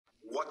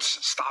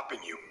what's stopping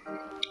you?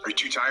 Are you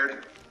too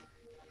tired?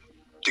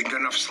 Didn't get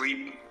enough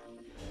sleep?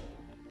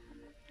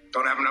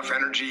 Don't have enough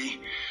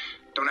energy?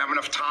 Don't have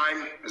enough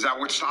time? Is that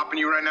what's stopping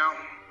you right now?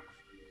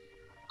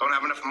 Don't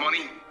have enough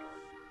money? Is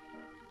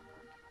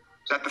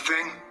that the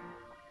thing?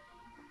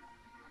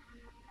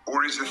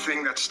 Or is the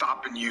thing that's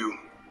stopping you,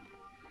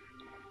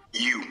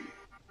 you?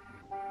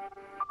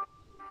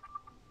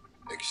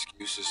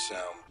 Excuses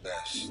sound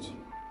best to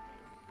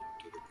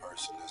the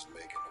person that's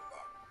making them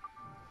up.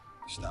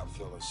 Stop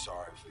feeling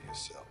sorry for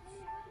yourself.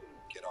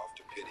 Get off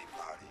the pity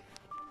potty.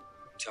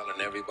 Telling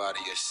everybody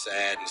your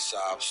sad and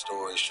sob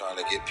stories, trying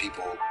to get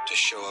people to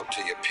show up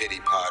to your pity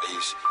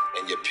parties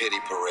and your pity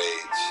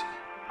parades.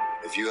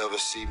 If you ever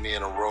see me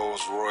in a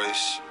Rolls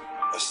Royce,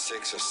 a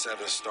 6 or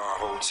 7 star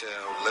hotel,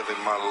 living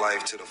my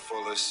life to the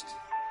fullest,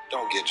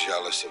 don't get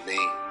jealous of me,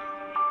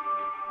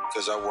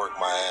 because I worked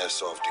my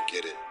ass off to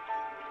get it.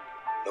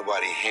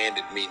 Nobody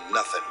handed me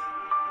nothing.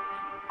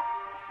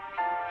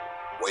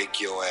 Wake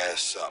your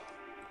ass up.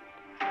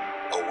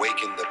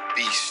 Awaken the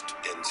beast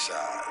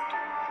inside.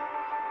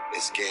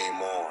 It's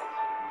game on.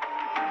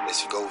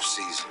 It's go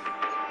season.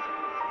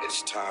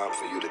 It's time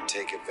for you to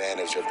take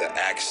advantage of the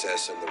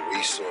access and the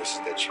resources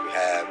that you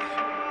have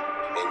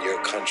in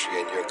your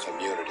country and your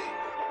community.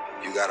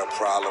 You got a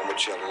problem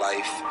with your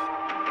life.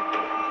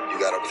 You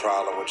got a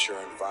problem with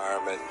your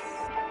environment.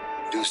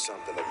 Do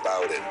something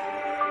about it.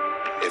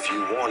 If you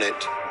want it,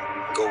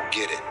 go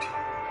get it.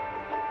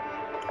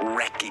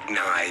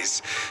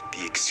 Recognize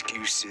the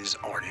excuses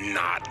are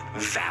not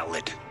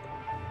valid.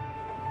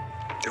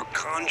 They're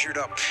conjured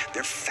up,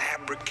 they're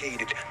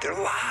fabricated, they're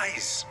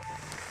lies.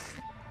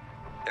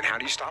 And how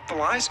do you stop the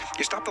lies?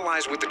 You stop the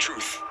lies with the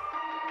truth.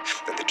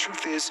 That the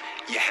truth is,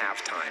 you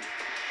have time.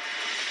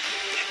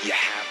 You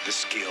have the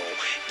skill,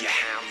 you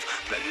have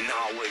the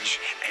knowledge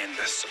and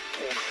the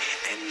support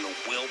and the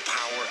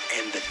willpower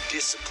and the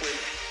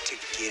discipline to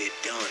get it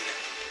done.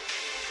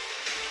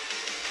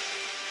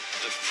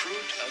 The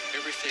fruit of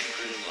everything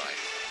good in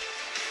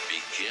life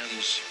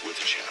begins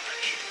with a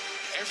challenge.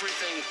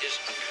 Everything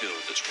is uphill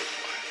that's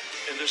worthwhile.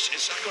 And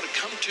it's not going to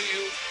come to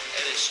you,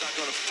 and it's not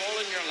going to fall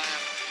in your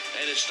lap,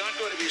 and it's not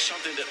going to be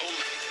something that, oh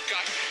my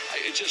God,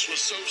 it just was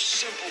so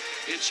simple.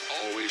 It's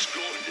always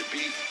going to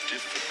be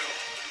difficult.